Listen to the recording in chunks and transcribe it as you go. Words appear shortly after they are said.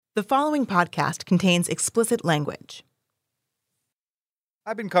The following podcast contains explicit language.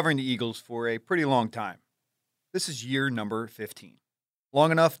 I've been covering the Eagles for a pretty long time. This is year number 15.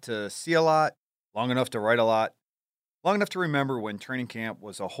 Long enough to see a lot, long enough to write a lot, long enough to remember when training camp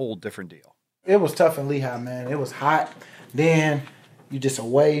was a whole different deal. It was tough in Lehigh, man. It was hot. Then you just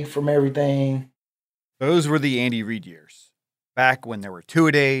away from everything. Those were the Andy Reid years, back when there were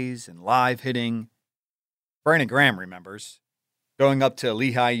two-a-days and live hitting. Brandon Graham remembers going up to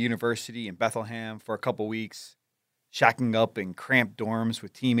Lehigh University in Bethlehem for a couple weeks, shacking up in cramped dorms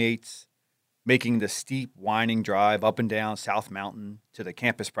with teammates, making the steep, winding drive up and down South Mountain to the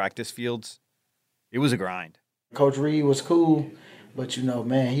campus practice fields. It was a grind. Coach Reid was cool, but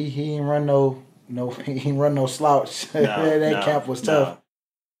man, he ain't run no he ain't run no slouch. That camp was tough.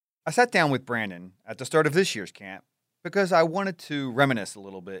 I sat down with Brandon at the start of this year's camp because I wanted to reminisce a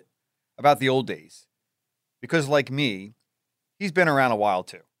little bit about the old days. Because like me, he's been around a while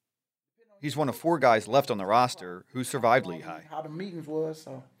too. He's one of four guys left on the roster who survived Lehigh. How the meetings was,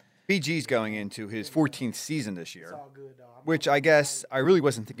 so. BG's going into his 14th season this year, which I guess I really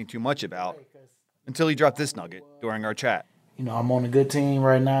wasn't thinking too much about until he dropped this nugget during our chat. I'm on a good team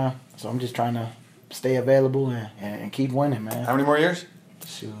right now, so I'm just trying to stay available and keep winning, man. How many more years?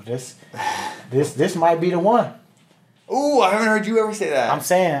 Shoot, this might be the one. Ooh, I haven't heard you ever say that. I'm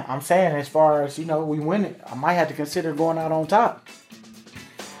saying as far as, we win it, I might have to consider going out on top.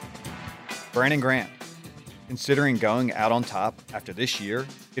 Brandon Graham, considering going out on top after this year,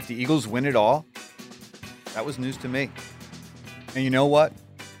 if the Eagles win it all, that was news to me. And you know what?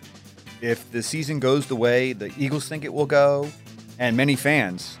 If the season goes the way the Eagles think it will go, and many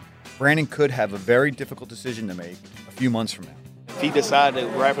fans, Brandon could have a very difficult decision to make a few months from now. If he decided to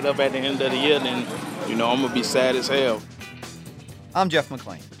wrap it up at the end of the year, then, I'm going to be sad as hell. I'm Jeff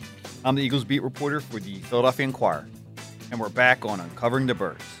McClain. I'm the Eagles beat reporter for the Philadelphia Inquirer, and we're back on Uncovering the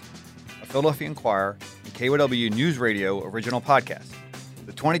Birds, a Philadelphia Inquirer and KYW News Radio original podcast.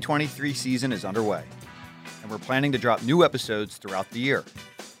 The 2023 season is underway, and we're planning to drop new episodes throughout the year.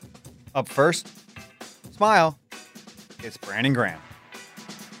 Up first, smile, it's Brandon Graham.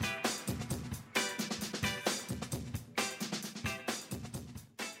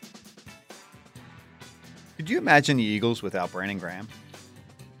 Could you imagine the Eagles without Brandon Graham?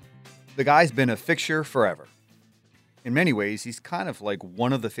 The guy's been a fixture forever. In many ways, he's kind of like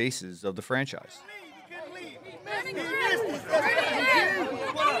one of the faces of the franchise.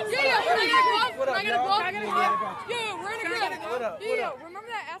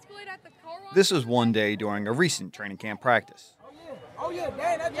 This was one day during a recent training camp practice. Oh, yeah,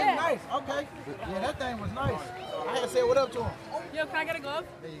 dang, that thing nice. Okay. Yeah, that thing was nice. I had to say what up to him. Yo, can I get a glove?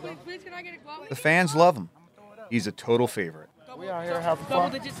 Please, can I get a glove? The fans love him. He's a total favorite. We out here having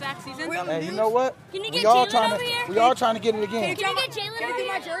fun. Double-digit sack season. Hey, you know what? Can you get Jalen over here? We all trying to get it again. Can you get Jalen over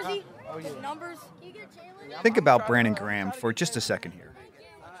my jersey? Oh, yeah. Numbers. Can you get Jalen? Think about Brandon Graham for just a second here.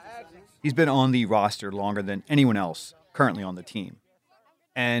 He's been on the roster longer than anyone else currently on the team.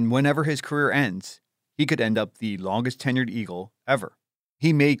 And whenever his career ends, he could end up the longest tenured Eagle ever.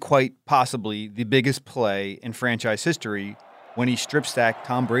 He made quite possibly the biggest play in franchise history when he strip-sacked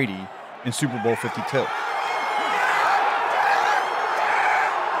Tom Brady in Super Bowl 52.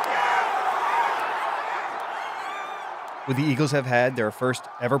 Would the Eagles have had their first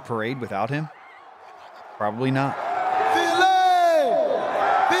ever parade without him? Probably not. Philly!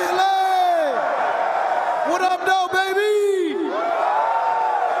 What up, though, baby?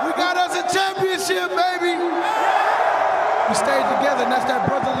 We got us a championship, baby! We stayed together, and that's that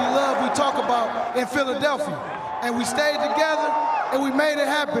brotherly love we talk about in Philadelphia. And we stayed together, and we made it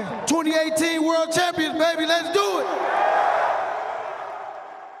happen. 2018 World Champions, baby, let's do it!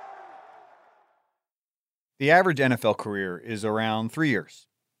 The average NFL career is around 3 years.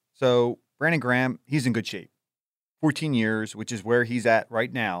 So Brandon Graham, he's in good shape. 14 years, which is where he's at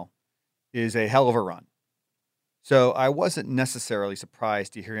right now, is a hell of a run. So I wasn't necessarily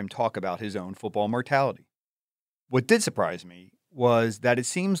surprised to hear him talk about his own football mortality. What did surprise me was that it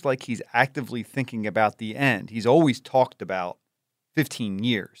seems like he's actively thinking about the end. He's always talked about 15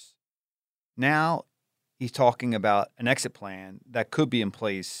 years. Now he's talking about an exit plan that could be in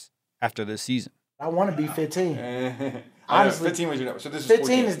place after this season. I want to be 15. Honestly, 15 was your number. So this is 15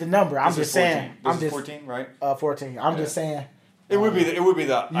 14. is the number. I'm just saying. This is 14, right? 14. I'm just saying. It would be the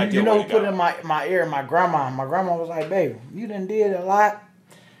ideal. You know, put it in my ear. My grandma was like, "Baby, you done did a lot,"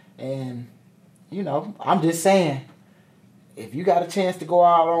 and I'm just saying, if you got a chance to go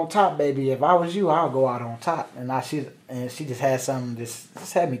out on top, baby, if I was you, I'll go out on top. And she just had something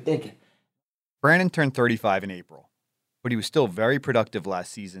just had me thinking. Brandon turned 35 in April, but he was still very productive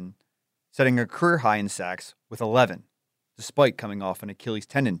last season, setting a career high in sacks with 11, despite coming off an Achilles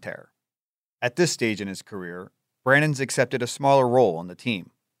tendon tear. At this stage in his career, Brandon's accepted a smaller role on the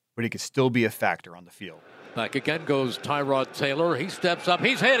team, but he could still be a factor on the field. Back again goes Tyrod Taylor. He steps up.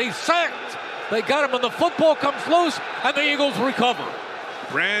 He's hit. He's sacked. They got him, and the football comes loose, and the Eagles recover.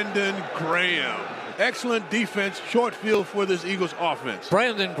 Brandon Graham. Excellent defense, short field for this Eagles offense.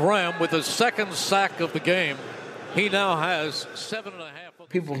 Brandon Graham with his second sack of the game. He now has 7.5.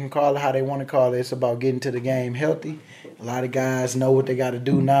 People can call it how they want to call it. It's about getting to the game healthy. A lot of guys know what they got to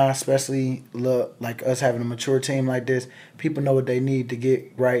do now, especially like us having a mature team like this. People know what they need to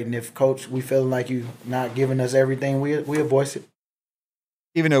get right, and if, Coach, we feeling like you not giving us everything, we voice it.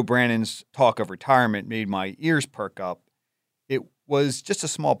 Even though Brandon's talk of retirement made my ears perk up, it was just a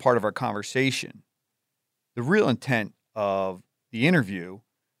small part of our conversation. The real intent of the interview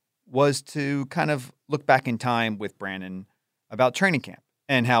was to kind of look back in time with Brandon about training camp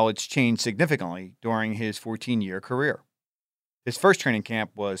and how it's changed significantly during his 14-year career. His first training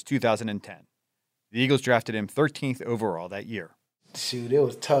camp was 2010. The Eagles drafted him 13th overall that year. Shoot, it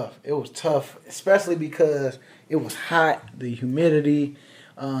was tough. It was tough, especially because it was hot, the humidity.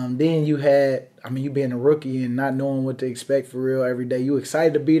 Then you had, you being a rookie and not knowing what to expect for real every day. You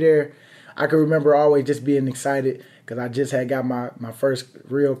excited to be there. I can remember always just being excited because I just had got my first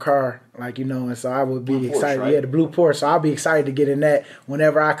real car, and so I would be blue excited. Porsche, right? Yeah, the blue Porsche. So I'll be excited to get in that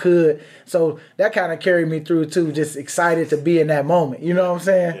whenever I could. So that kind of carried me through too, just excited to be in that moment. You know what I'm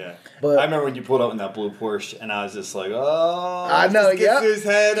saying? Yeah. But I remember when you pulled up in that blue Porsche, and I was just like, "Oh, I know, yeah." His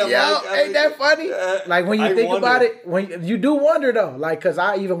head. Ain't that funny? Like when you think about it, when you do wonder though, because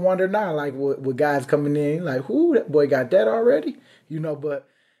I even wonder now, with guys coming in, who that boy got that already? But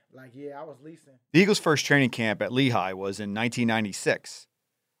I was leasing. The Eagles' first training camp at Lehigh was in 1996,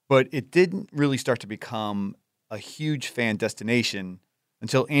 but it didn't really start to become a huge fan destination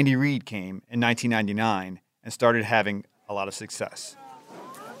until Andy Reid came in 1999 and started having a lot of success.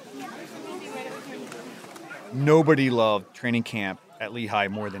 Nobody loved training camp at Lehigh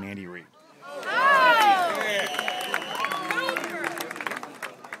more than Andy Reid.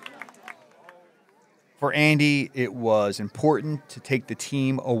 For Andy, it was important to take the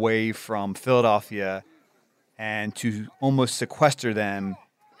team away from Philadelphia and to almost sequester them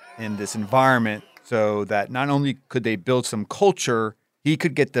in this environment so that not only could they build some culture, he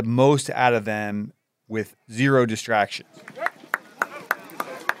could get the most out of them with zero distractions.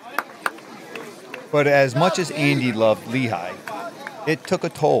 But as much as Andy loved Lehigh, it took a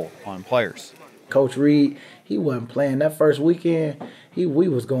toll on players. Coach Reid, he wasn't playing that first weekend. He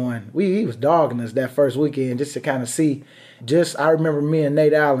was dogging us that first weekend just to kind of see. I remember me and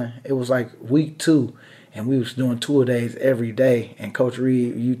Nate Allen, it was like week 2, and we was doing tour-days every day. And Coach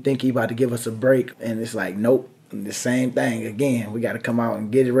Reid, you think he about to give us a break, and it's like, nope, the same thing again. We got to come out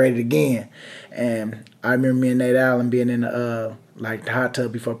and get it ready again. And I remember me and Nate Allen being in the hot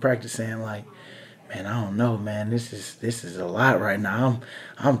tub before practice saying man, I don't know, man. This is a lot right now.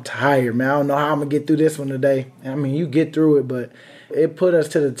 I'm tired, man. I don't know how I'm gonna get through this one today. You get through it, but it put us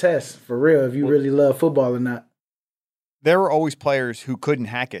to the test for real if you really love football or not. There were always players who couldn't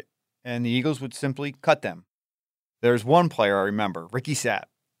hack it, and the Eagles would simply cut them. There's one player I remember, Ricky Sapp.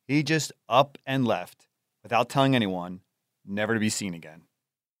 He just up and left without telling anyone, never to be seen again.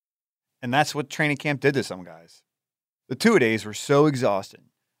 And that's what training camp did to some guys. The two-a-days were so exhausting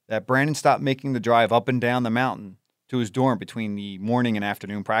that Brandon stopped making the drive up and down the mountain to his dorm between the morning and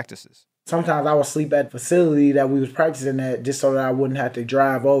afternoon practices. Sometimes I would sleep at the facility that we was practicing at just so that I wouldn't have to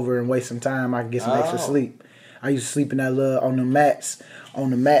drive over and waste some time. I could get some extra sleep. I used to sleep in that on the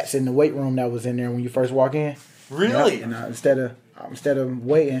mats in the weight room that was in there when you first walk in. Really? And instead of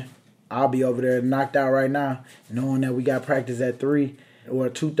waiting, I'll be over there knocked out right now, knowing that we got practice at 3 or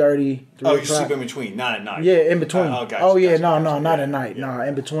 2:30. Oh, you sleep in between, not at night. Yeah, in between. Gotcha, not at night. Yeah. No,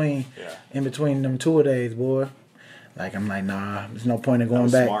 in between. Yeah. In between them tour-days, boy. I'm nah, there's no point in going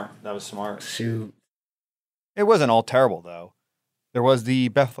back. That was smart. Shoot. It wasn't all terrible, though. There was the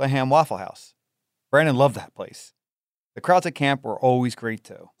Bethlehem Waffle House. Brandon loved that place. The crowds at camp were always great,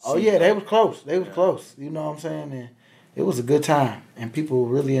 too. Oh, yeah, they was close. They was close. You know what I'm saying? And it was a good time, and people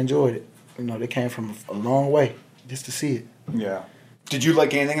really enjoyed it. They came from a long way just to see it. Yeah. Did you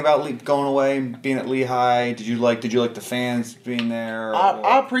like anything about going away and being at Lehigh? Did you like the fans being there?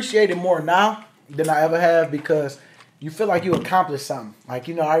 I appreciate it more now than I ever have because you feel like you accomplished something.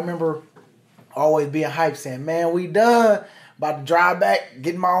 I remember always being hyped saying, man, we done. About to drive back,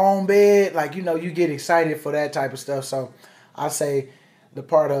 get in my own bed. You get excited for that type of stuff. So I say the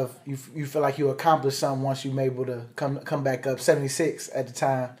part of you feel like you accomplished something once you're able to come back up 76 at the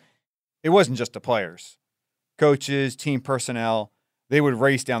time. It wasn't just the players. Coaches, team personnel, they would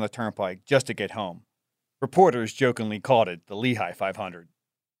race down the turnpike just to get home. Reporters jokingly called it the Lehigh 500.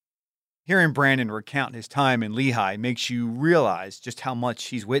 Hearing Brandon recount his time in Lehigh makes you realize just how much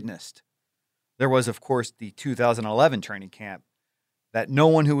he's witnessed. There was, of course, the 2011 training camp that no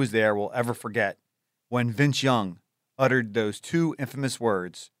one who was there will ever forget, when Vince Young uttered those two infamous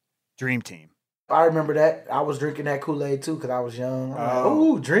words, Dream Team. I remember that. I was drinking that Kool-Aid too because I was young. I'm like,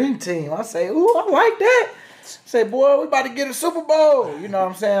 ooh, Dream Team. I say, ooh, I like that. Say, boy, we about to get a Super Bowl. You know what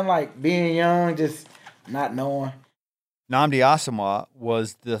I'm saying? Like being young, just not knowing. Nnamdi Asomugha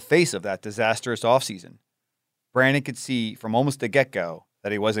was the face of that disastrous offseason. Brandon could see from almost the get-go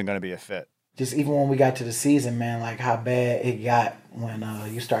that he wasn't going to be a fit. Just even when we got to the season, man, like how bad it got when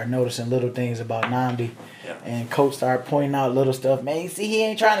you start noticing little things about Nnamdi. Yeah. And coach started pointing out little stuff. Man, you see, he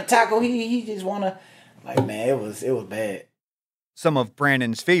ain't trying to tackle. He just want to, like, man, it was bad. Some of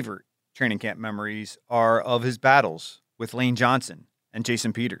Brandon's favorite training camp memories are of his battles with Lane Johnson and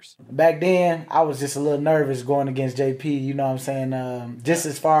Jason Peters. Back then, I was just a little nervous going against JP, you know what I'm saying? Just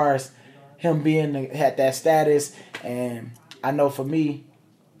as far as him had that status, and I know for me,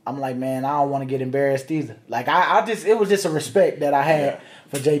 I'm like, man, I don't want to get embarrassed either. Like, it was just a respect that I had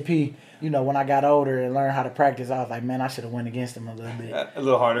for JP. You know, when I got older and learned how to practice, I was like, man, I should have went against him a little bit. A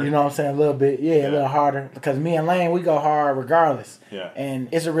little harder. You know what I'm saying? A little bit. Yeah, a little harder. Because me and Lane, we go hard regardless. Yeah. And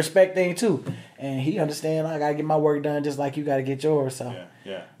it's a respect thing, too. And he understands I got to get my work done just like you got to get yours. So.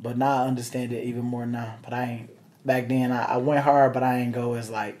 Yeah. But now I understand it even more now. But back then, I went hard, but I ain't go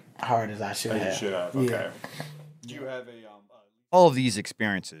as, like, hard as I should have. You should have, okay. Yeah. Do you have All of these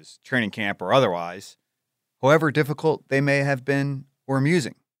experiences, training camp or otherwise, however difficult they may have been or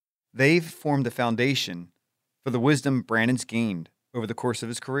amusing, they've formed the foundation for the wisdom Brandon's gained over the course of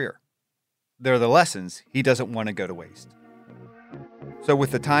his career. They're the lessons he doesn't want to go to waste. So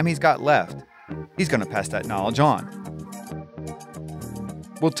with the time he's got left, he's going to pass that knowledge on.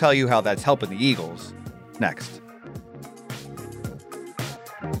 We'll tell you how that's helping the Eagles next.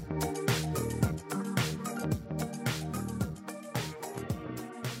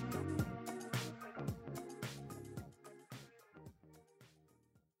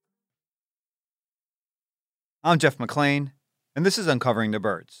 I'm Jeff McClain, and this is Uncovering the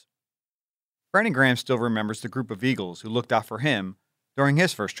Birds. Brandon Graham still remembers the group of Eagles who looked out for him during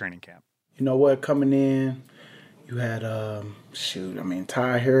his first training camp. You know what, coming in, you had,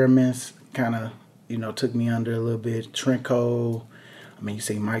 Ty Harriman's kind of, took me under a little bit. Trinko, you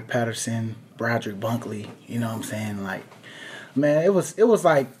see Mike Patterson, Broderick Bunkley, you know what I'm saying? Like, man, it was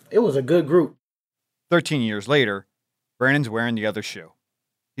a good group. 13 years later, Brandon's wearing the other shoe.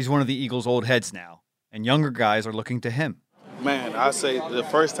 He's one of the Eagles' old heads now, and younger guys are looking to him. Man, I say the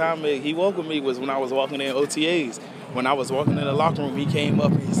first time he welcomed me was when I was walking in OTAs. When I was walking in the locker room, he came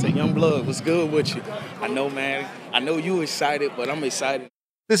up and he said, "Young blood, what's good with you?" I know, man. I know you excited, but I'm excited.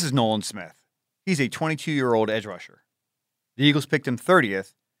 This is Nolan Smith. He's a 22-year-old edge rusher. The Eagles picked him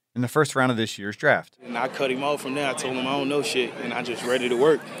 30th in the first round of this year's draft. And I cut him off from there. I told him I don't know shit, and I just ready to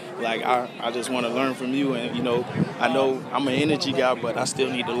work. Like, I just want to learn from you, and, I know I'm an energy guy, but I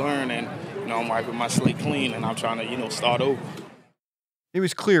still need to learn, and, I'm wiping my slate clean, and I'm trying to, start over. It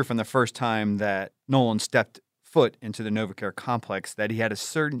was clear from the first time that Nolan stepped foot into the NovaCare complex that he had a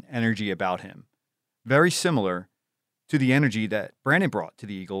certain energy about him, very similar to the energy that Brandon brought to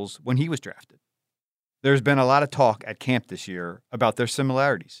the Eagles when he was drafted. There's been a lot of talk at camp this year about their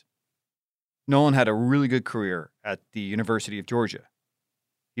similarities. Nolan had a really good career at the University of Georgia.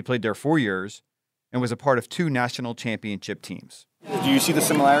 He played there 4 years and was a part of 2 national championship teams. Do you see the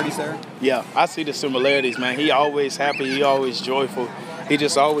similarities there? Yeah, I see the similarities, man. He always happy. He always joyful. He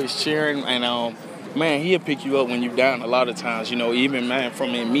just always cheering. And, man, he'll pick you up when you're down a lot of times. Even, man, from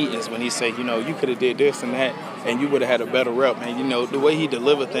in meetings when he say, you could have did this and that, and you would have had a better rep. And, the way he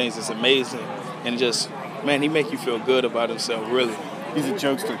deliver things is amazing. And just, man, he make you feel good about himself, really. He's a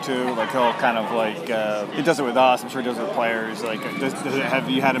jokester, too. Like, he'll kind of, he does it with us. I'm sure he does it with players. Like, have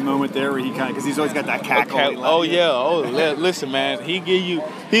you had a moment there where he kind of, because he's always got that cackle. Okay. Listen, man, he give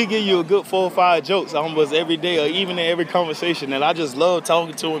you a good 4 or 5 jokes almost every day or even in every conversation. And I just love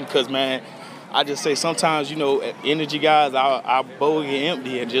talking to him because, man, I just say sometimes, energy guys, our bowl get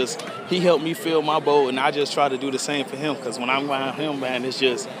empty, and just he helped me fill my bowl, and I just try to do the same for him because when I'm around him, man, it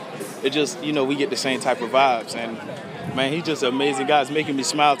just we get the same type of vibes. And, man, he's just an amazing guy. It's making me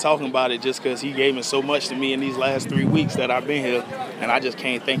smile talking about it just because he gave me so much to me in these last 3 weeks that I've been here, and I just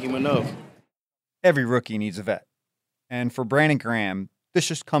can't thank him enough. Every rookie needs a vet. And for Brandon Graham, this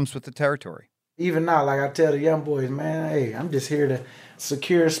just comes with the territory. Even now, like I tell the young boys, man, hey, I'm just here to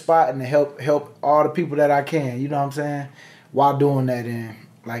secure a spot and to help all the people that I can, you know what I'm saying, while doing that. And,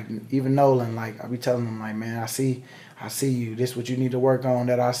 like, even Nolan, like, I be telling him, like, man, I see I see you. This is what you need to work on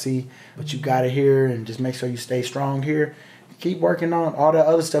that I see. But you got it here, and just make sure you stay strong here. Keep working on all that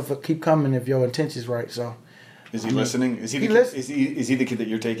other stuff. Keep coming if your intention's right. So, is he listening? Is he the kid that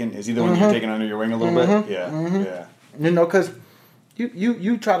you're taking? Is he the one you're taking under your wing a little bit? Yeah. You know, because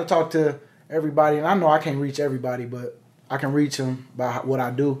you try to talk to everybody, and I know I can't reach everybody, but I can reach them by what I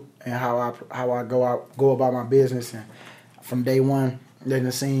do and how I go about my business. And from day one, letting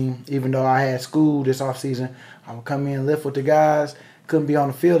the scene, even though I had school this off season, I would come in, lift with the guys. Couldn't be on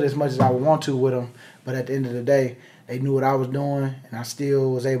the field as much as I would want to with them, but at the end of the day, they knew what I was doing, and I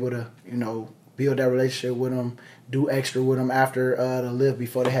still was able to, build that relationship with them, do extra with them after the lift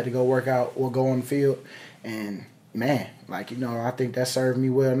before they had to go work out or go on the field. And, man, I think that served me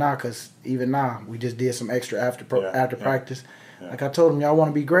well now, because even now, we just did some extra after practice. Yeah. Like I told them, y'all want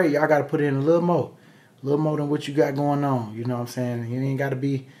to be great, y'all got to put in a little more than what you got going on. You know what I'm saying? You ain't got to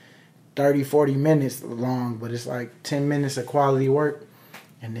be 30, 40 minutes long, but it's like 10 minutes of quality work,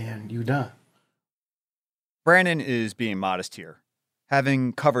 and then you done. Brandon is being modest here.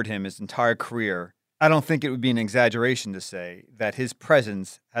 Having covered him his entire career, I don't think it would be an exaggeration to say that his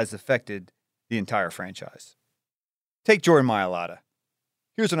presence has affected the entire franchise. Take Jordan Mailata.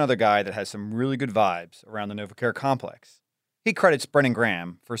 Here's another guy that has some really good vibes around the NovaCare complex. He credits Brandon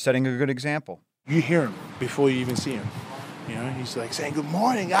Graham for setting a good example. You hear him before you even see him. He's like saying good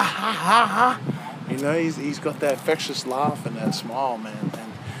morning, ah ha ha ha. He's got that infectious laugh and that smile, man,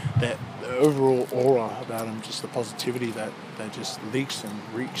 and that overall aura about him, just the positivity that just leaks and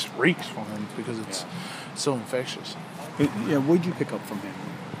reeks from him because it's so infectious. Yeah, what did you pick up from him?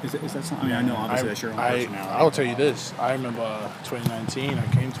 Is that something? I mean, I know obviously that's your own personality. I'll tell you this. I remember 2019, I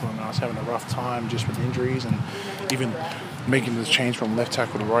came to him and I was having a rough time just with injuries and even making this change from left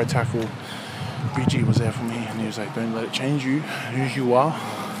tackle to right tackle. BG was there for me, and he was like, don't let it change you, who you are.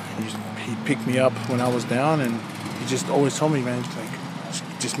 He picked me up when I was down, and he just always told me, man,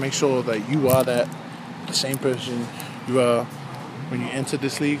 just make sure that you are the same person you are when you enter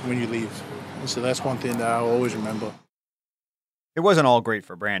this league, when you leave. And so that's one thing that I'll always remember. It wasn't all great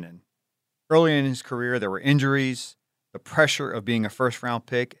for Brandon. Early in his career, there were injuries, the pressure of being a first-round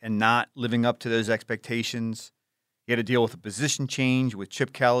pick and not living up to those expectations. He had to deal with a position change with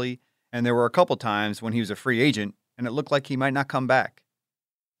Chip Kelly, and there were a couple times when he was a free agent and it looked like he might not come back.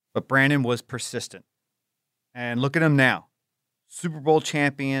 But Brandon was persistent. And look at him now. Super Bowl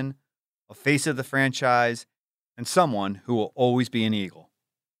champion, a face of the franchise, and someone who will always be an Eagle.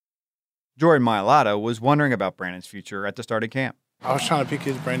 Jordan Mailata was wondering about Brandon's future at the start of camp. I was trying to pick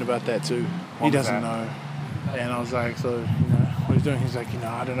his brain about that too. He doesn't know. And I was like, so, what he's doing? He's like,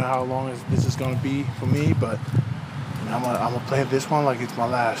 I don't know how long this is going to be for me, but I'm gonna play this one like it's my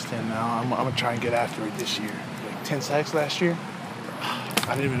last, and I'm gonna try and get after it this year. Like 10 sacks last year,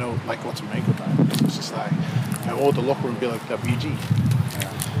 I didn't even know what to make of that. It was just like, all the locker room be like that BG.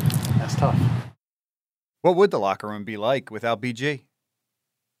 Yeah. That's tough. What would the locker room be like without BG?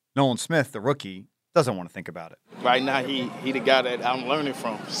 Nolan Smith, the rookie, doesn't want to think about it. Right now, he the guy that I'm learning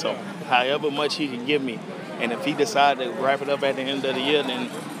from. So however much he can give me, and if he decides to wrap it up at the end of the year, then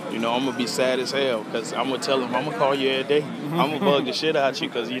I'm going to be sad as hell because I'm going to tell him, I'm going to call you every day. I'm going to bug the shit out you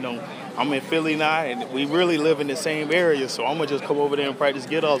because, I'm in Philly now and we really live in the same area. So I'm going to just come over there and practice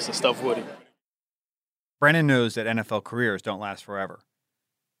get-offs and stuff with him. Brandon knows that NFL careers don't last forever.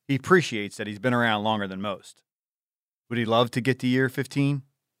 He appreciates that he's been around longer than most. Would he love to get to year 15?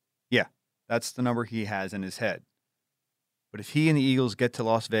 Yeah, that's the number he has in his head. But if he and the Eagles get to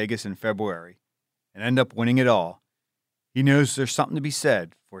Las Vegas in February and end up winning it all, he knows there's something to be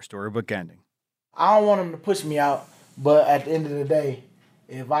said for a storybook ending. I don't want him to push me out, but at the end of the day,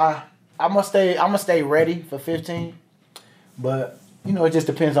 if I'm gonna stay ready for 15. But it just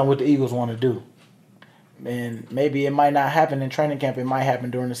depends on what the Eagles want to do. And maybe it might not happen in training camp. It might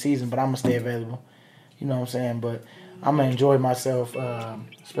happen during the season, but I'm gonna stay available. You know what I'm saying? But I'm gonna enjoy myself,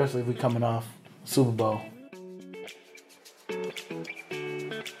 especially if we're coming off Super Bowl.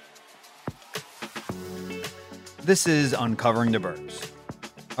 This is Uncovering the Burbs,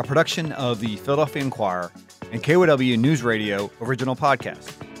 a production of the Philadelphia Inquirer and KYW News Radio original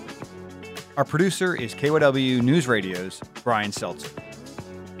podcast. Our producer is KYW News Radio's Brian Seltzer.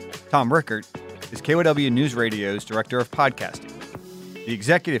 Tom Rickert is KYW News Radio's Director of Podcasting. The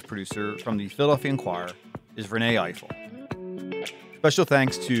executive producer from the Philadelphia Inquirer is Renee Eiffel. Special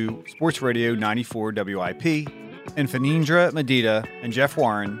thanks to Sports Radio 94 WIP and Fanindra Medita and Jeff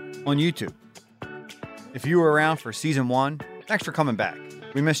Warren on YouTube. If you were around for Season 1, thanks for coming back.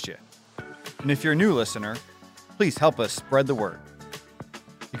 We missed you. And if you're a new listener, please help us spread the word.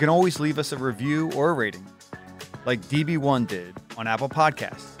 You can always leave us a review or a rating, like DB1 did on Apple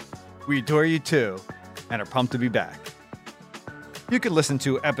Podcasts. We adore you too, and are pumped to be back. You can listen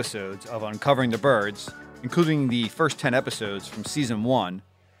to episodes of Uncovering the Birds, including the first 10 episodes from Season 1,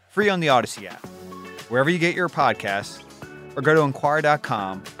 free on the Odyssey app, wherever you get your podcasts, or go to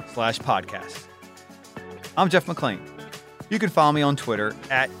inquirer.com/podcast. I'm Jeff McClain. You can follow me on Twitter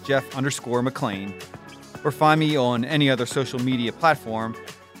at Jeff_McClain, or find me on any other social media platform,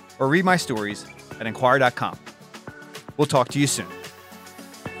 or read my stories at inquirer.com. We'll talk to you soon.